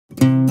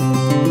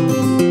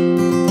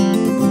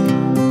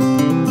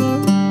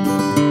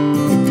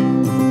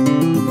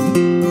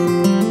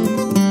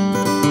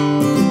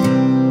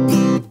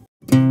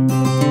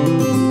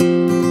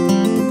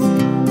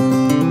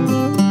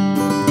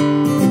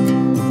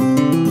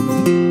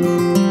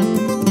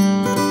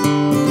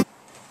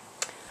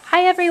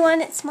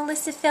everyone, it's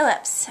Melissa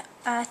Phillips.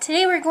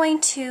 Today we're going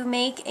to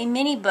make a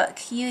mini book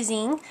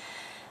using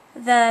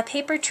the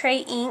Paper Tray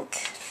Ink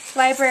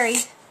Library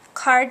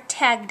Card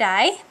Tag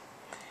Die,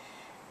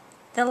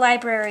 the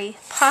Library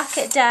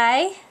Pocket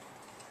Die,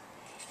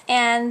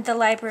 and the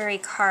Library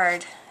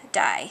Card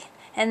Die,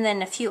 and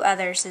then a few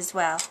others as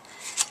well.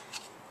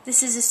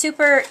 This is a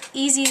super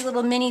easy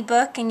little mini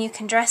book and you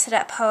can dress it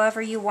up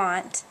however you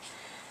want.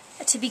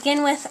 To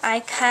begin with, I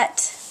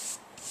cut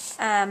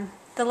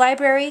the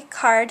Library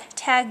Card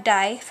Tag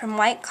Die from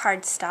white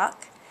cardstock,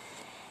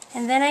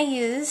 and then I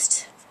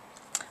used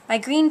my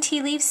green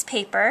tea leaves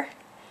paper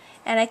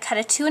and I cut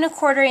a 2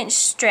 1/4 inch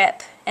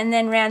strip and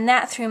then ran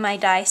that through my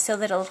die so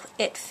that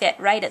it fit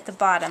right at the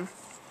bottom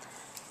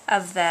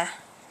of the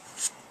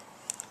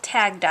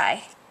tag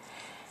die.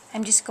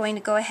 I'm just going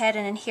to go ahead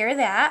and adhere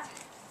that.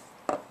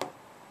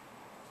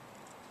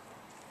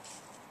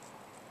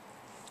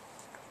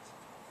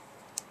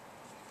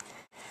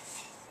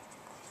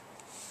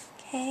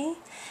 Okay,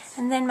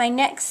 and then my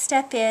next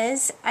step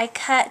is I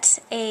cut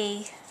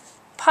a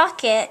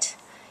pocket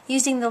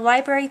using the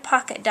Library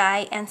Pocket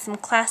Die and some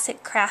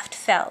classic craft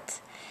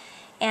felt.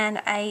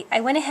 And I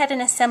went ahead and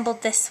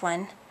assembled this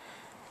one,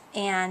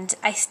 and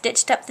I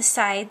stitched up the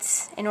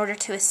sides in order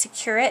to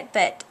secure it,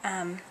 but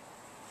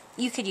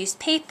you could use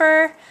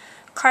paper,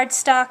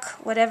 cardstock,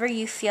 whatever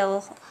you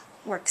feel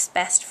works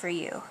best for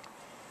you.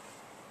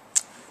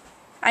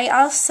 I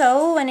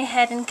also went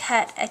ahead and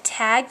cut a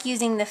tag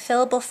using the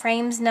Fillable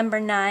Frames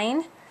number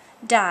 9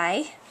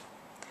 die,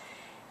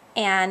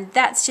 and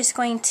that's just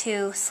going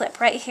to slip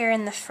right here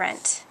in the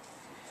front.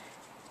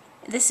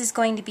 This is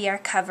going to be our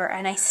cover,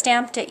 and I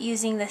stamped it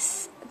using the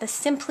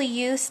Simply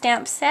You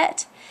stamp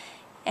set,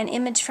 an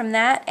image from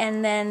that,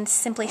 and then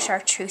Simply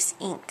Chartreuse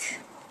ink.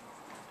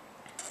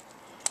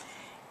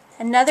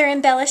 Another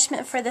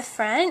embellishment for the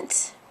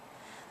front,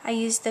 I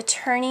used the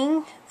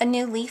Turning a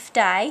New Leaf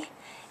die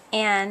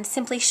and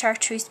Simply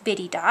Chartreuse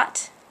Bitty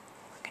Dot.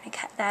 We're going to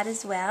cut that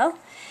as well,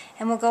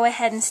 and we'll go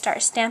ahead and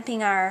start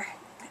stamping our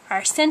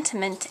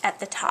sentiment at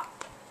the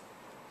top.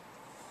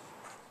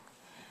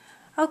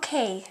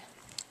 Okay,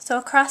 so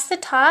across the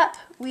top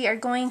we are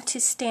going to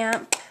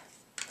stamp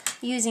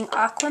using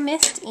Aqua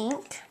Mist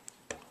ink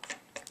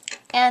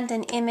and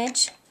an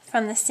image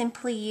from the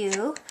Simply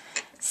You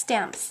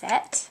stamp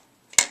set.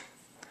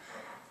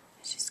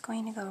 It's just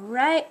going to go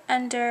right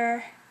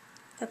under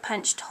the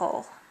punched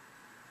hole.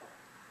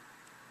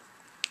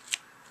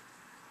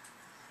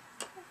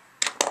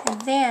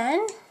 And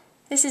then,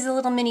 this is a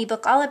little mini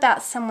book all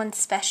about someone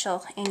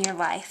special in your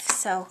life,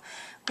 so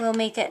we'll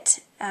make it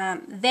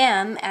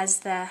them as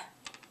the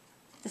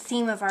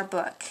theme of our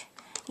book.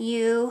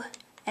 You,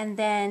 and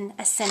then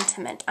a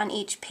sentiment on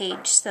each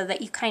page so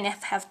that you kind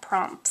of have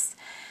prompts.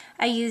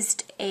 I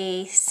used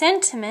a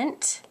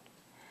sentiment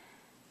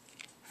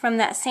from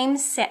that same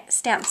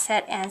stamp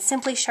set and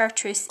Simply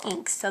Chartreuse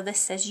ink. So this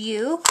says,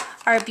 "You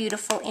are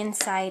beautiful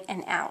inside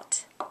and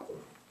out."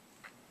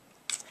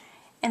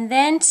 And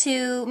then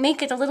to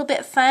make it a little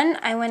bit fun,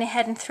 I went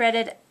ahead and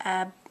threaded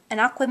an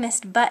Aqua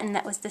Mist button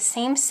that was the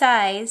same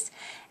size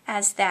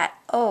as that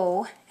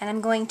O, and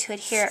I'm going to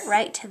adhere it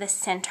right to the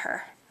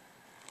center,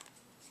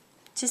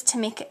 just to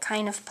make it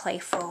kind of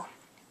playful.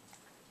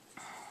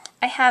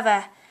 I have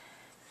a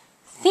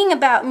thing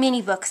about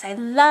mini books. I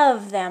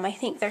love them. I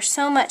think they're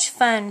so much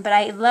fun, but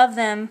I love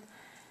them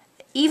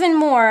even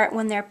more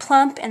when they're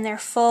plump and they're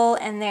full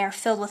and they're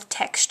filled with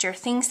texture,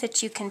 things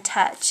that you can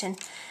touch and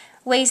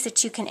ways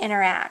that you can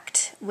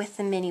interact with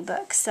the mini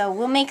book. So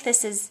we'll make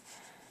this as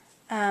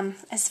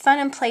fun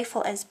and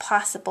playful as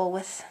possible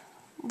with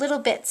little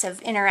bits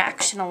of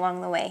interaction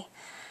along the way.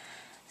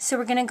 So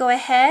we're going to go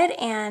ahead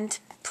and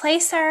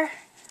place our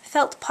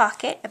felt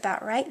pocket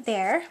about right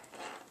there,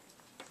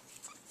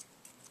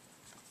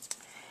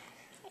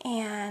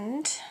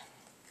 and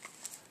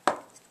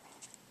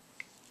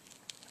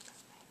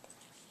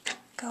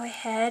go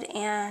ahead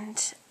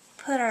and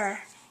put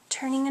our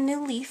Turning a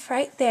New Leaf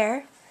right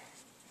there.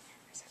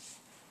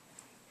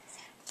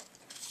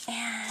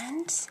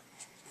 And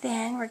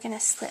then we're going to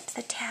slip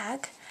the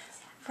tag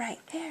right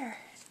there.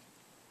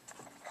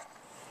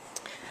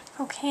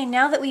 Okay,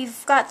 now that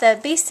we've got the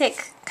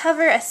basic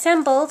cover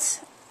assembled,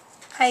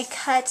 I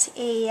cut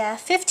a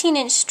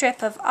 15-inch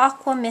strip of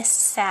Aqua Mist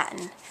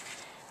satin.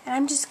 And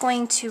I'm just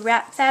going to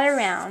wrap that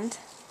around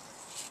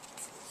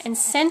and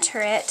center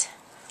it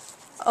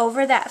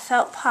over that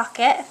felt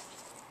pocket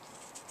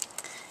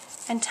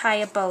and tie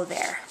a bow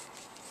there.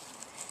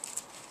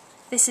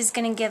 This is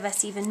going to give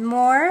us even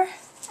more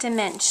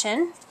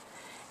dimension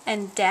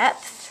and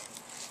depth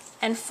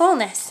and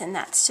fullness, and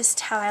that's just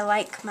how I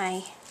like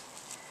my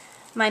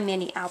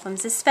mini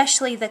albums,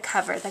 especially the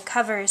cover. The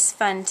cover is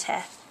fun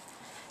to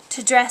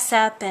dress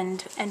up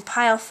and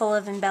pile full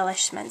of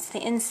embellishments.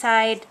 The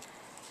inside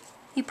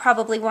you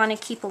probably want to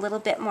keep a little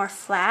bit more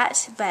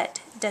flat,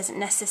 but doesn't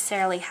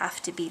necessarily have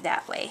to be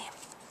that way.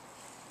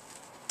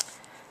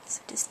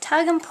 So just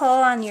tug and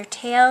pull on your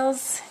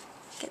tails,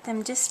 get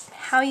them just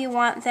how you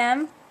want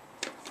them.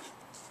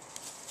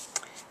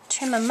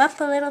 Trim them up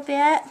a little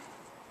bit.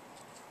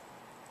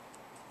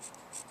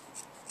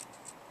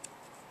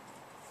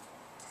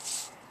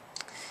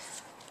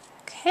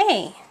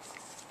 Okay,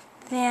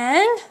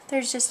 then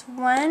there's just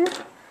one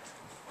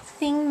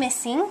thing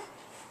missing,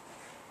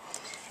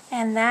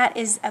 and that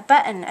is a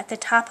button at the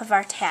top of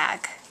our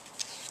tag.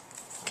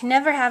 You can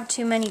never have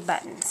too many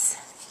buttons.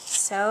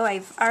 So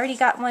I've already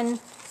got one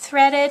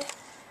threaded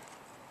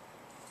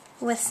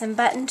with some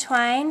button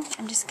twine.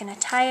 I'm just going to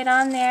tie it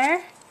on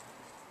there.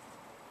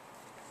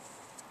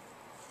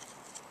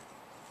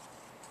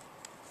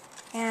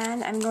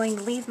 And I'm going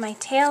to leave my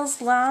tails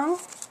long.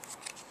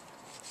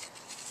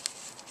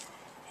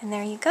 And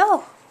there you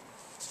go.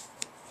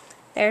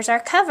 There's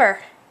our cover.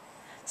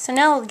 So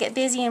now we'll get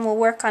busy and we'll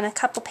work on a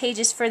couple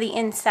pages for the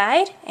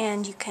inside,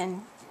 and you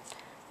can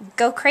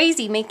go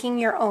crazy making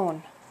your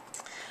own.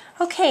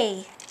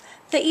 Okay,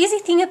 the easy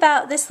thing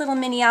about this little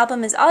mini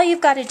album is all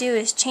you've got to do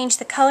is change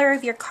the color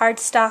of your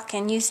cardstock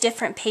and use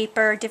different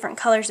paper, different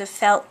colors of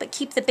felt, but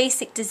keep the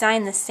basic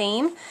design the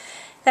same.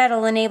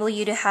 That'll enable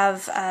you to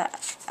have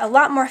a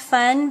lot more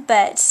fun,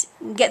 but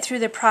get through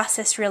the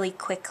process really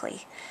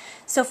quickly.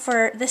 So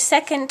for the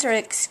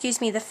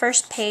the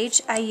first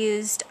page, I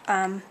used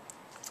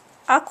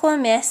Aqua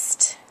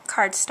Mist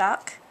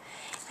cardstock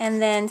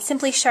and then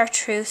Simply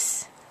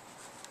Chartreuse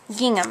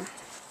gingham.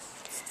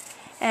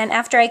 And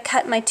after I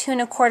cut my 2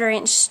 1/4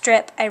 inch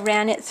strip, I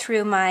ran it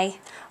through my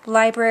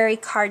library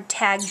card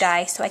tag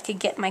die so I could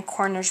get my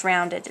corners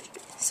rounded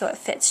so it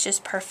fits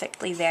just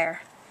perfectly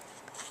there.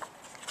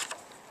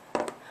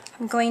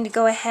 I'm going to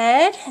go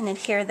ahead and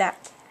adhere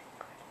that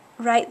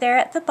right there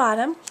at the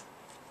bottom.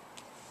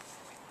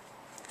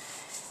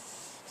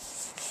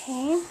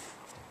 Okay,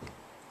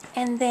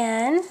 and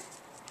then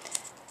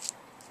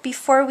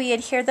before we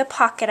adhere the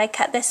pocket, I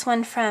cut this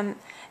one from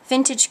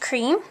Vintage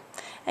Cream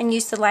and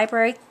used the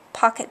library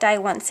pocket die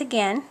once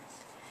again.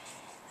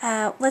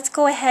 Let's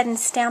go ahead and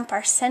stamp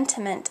our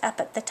sentiment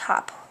up at the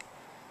top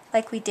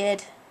like we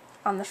did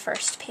on the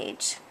first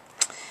page.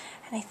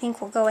 And I think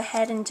we'll go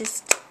ahead and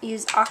just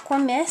use Aqua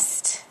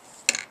Mist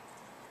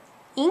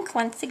ink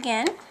once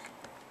again.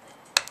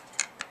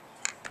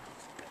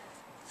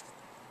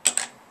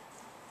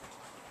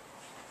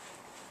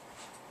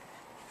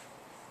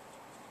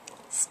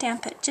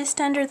 Stamp it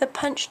just under the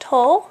punched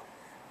hole.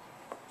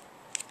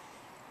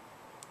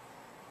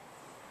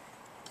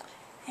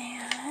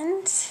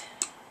 And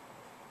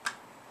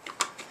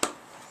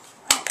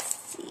let's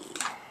see,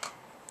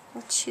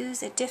 we'll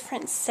choose a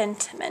different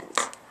sentiment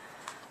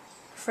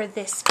for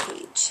this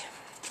page.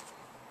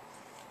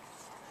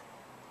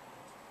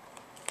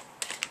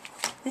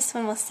 This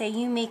one will say,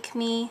 "You make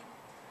me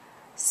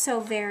so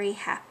very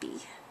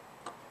happy."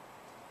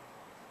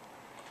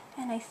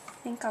 And I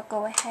think I'll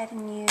go ahead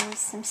and use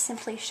some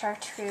Simply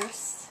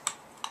Chartreuse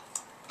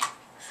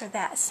for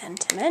that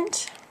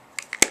sentiment.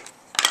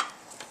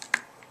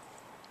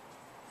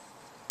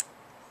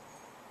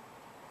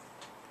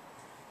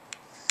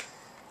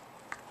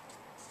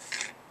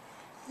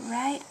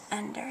 Right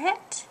under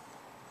it.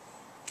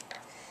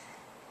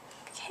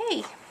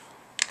 Okay.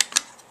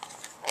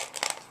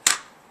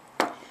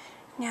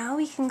 Now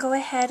we can go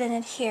ahead and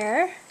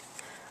adhere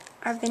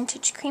our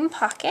Vintage Cream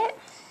pocket.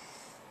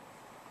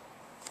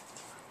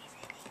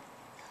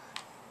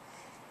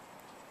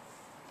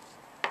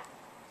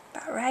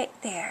 About right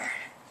there.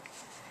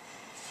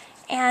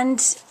 And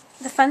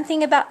the fun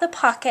thing about the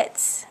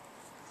pockets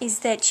is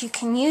that you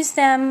can use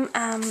them.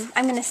 I'm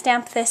going to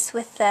stamp this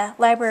with the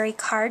library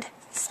card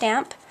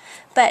stamp,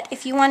 but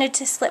if you wanted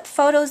to slip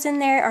photos in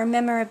there or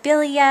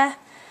memorabilia,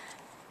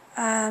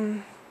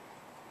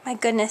 my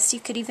goodness, you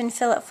could even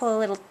fill it full of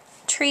little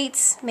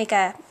treats, make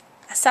a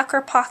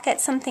sucker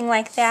pocket, something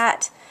like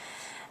that.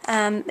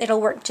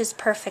 It'll work just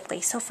perfectly.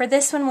 So for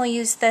this one, we'll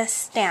use the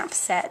stamp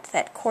set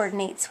that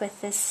coordinates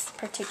with this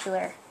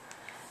particular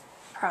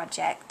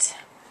project.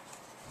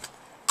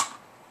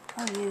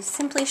 I'll use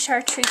Simply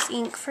Chartreuse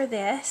ink for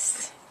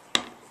this.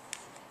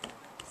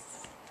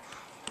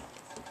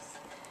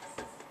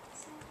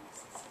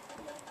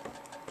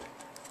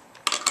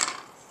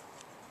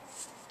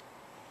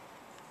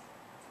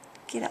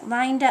 Get it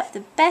lined up the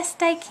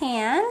best I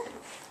can.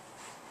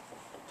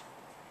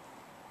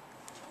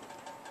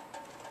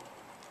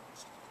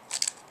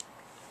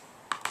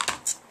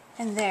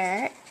 And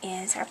there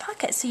is our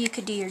pocket. So you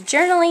could do your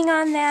journaling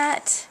on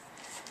that.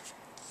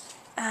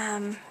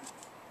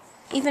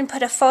 Even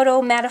put a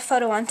photo, mat a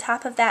photo on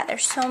top of that.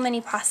 There's so many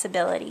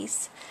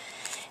possibilities.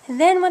 And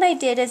then what I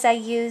did is I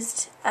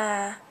used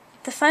the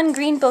Fun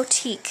Green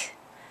Boutique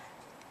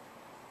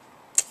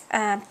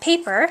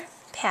paper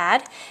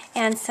pad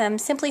and some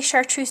Simply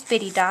Chartreuse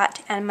Bitty Dot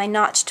and my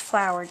notched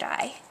flower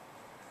die.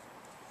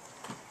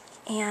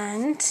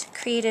 And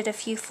created a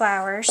few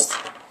flowers,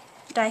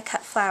 die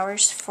cut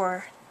flowers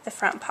for the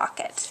front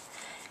pocket.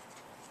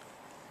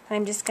 And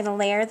I'm just going to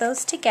layer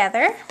those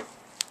together.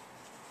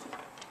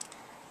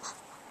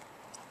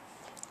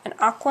 An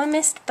Aqua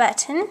Mist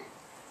button,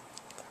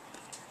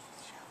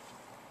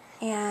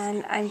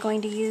 and I'm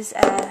going to use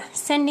the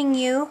Sending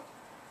You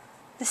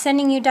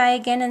die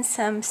again and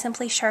some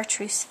Simply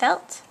Chartreuse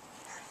felt,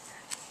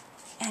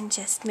 and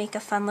just make a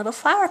fun little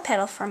flower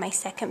petal for my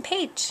second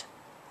page.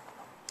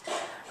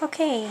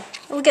 Okay,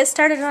 we'll get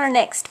started on our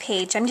next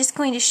page. I'm just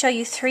going to show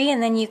you 3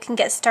 and then you can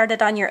get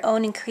started on your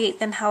own and create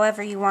them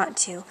however you want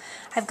to.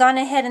 I've gone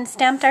ahead and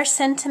stamped our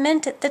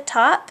sentiment at the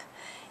top,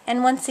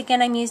 and once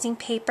again I'm using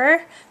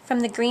paper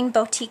from the Green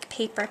Boutique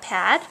paper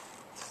pad.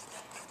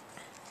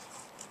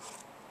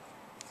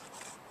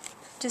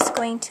 Just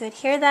going to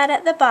adhere that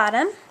at the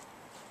bottom.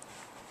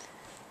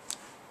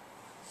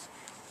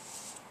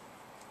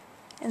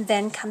 And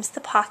then comes the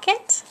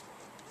pocket.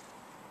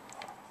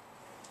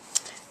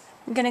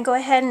 I'm going to go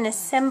ahead and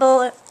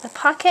assemble the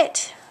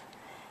pocket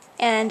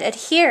and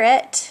adhere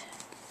it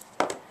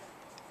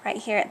right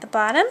here at the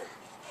bottom.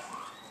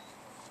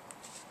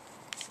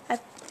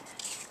 I've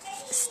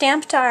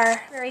stamped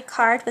our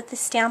card with the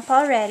stamp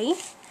already,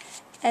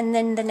 and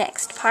then the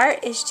next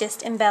part is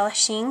just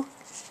embellishing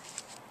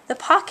the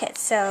pocket.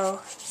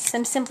 So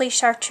some Simply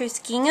Chartreuse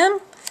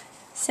gingham,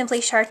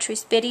 Simply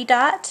Chartreuse bitty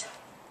dot,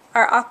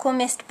 our Aqua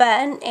Mist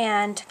button,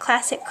 and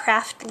classic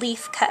craft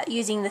leaf cut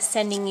using the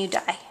Sending You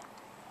die.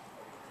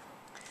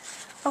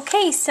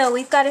 Okay, so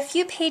we've got a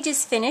few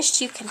pages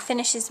finished. You can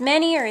finish as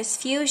many or as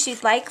few as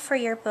you'd like for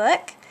your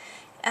book,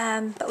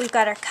 but we've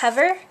got our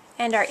cover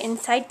and our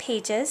inside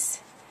pages,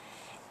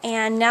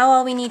 and now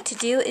all we need to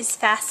do is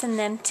fasten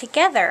them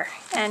together.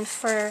 And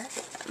for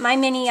my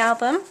mini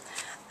album,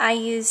 I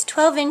used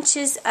 12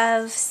 inches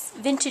of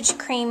vintage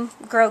cream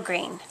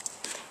grosgrain.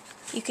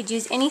 You could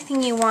use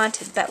anything you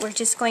wanted, but we're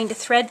just going to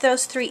thread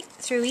those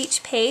through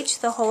each page,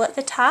 the hole at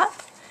the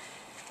top,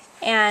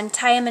 and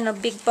tie them in a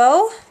big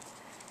bow,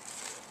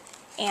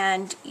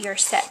 and you're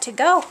set to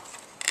go.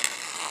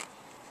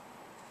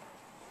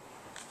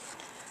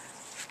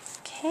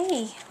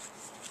 Okay,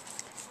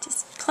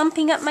 just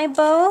clumping up my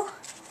bow.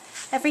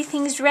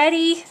 Everything's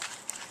ready.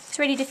 It's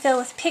ready to fill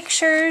with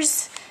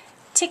pictures,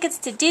 tickets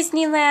to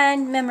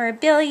Disneyland,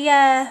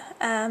 memorabilia,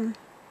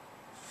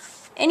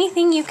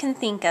 anything you can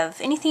think of,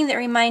 anything that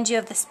reminds you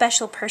of the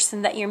special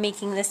person that you're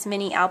making this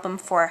mini album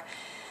for.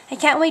 I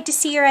can't wait to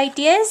see your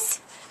ideas.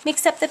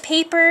 Mix up the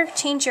paper,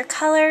 change your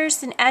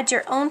colors, and add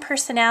your own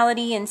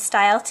personality and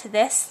style to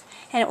this,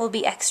 and it will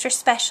be extra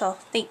special.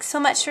 Thanks so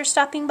much for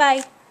stopping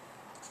by.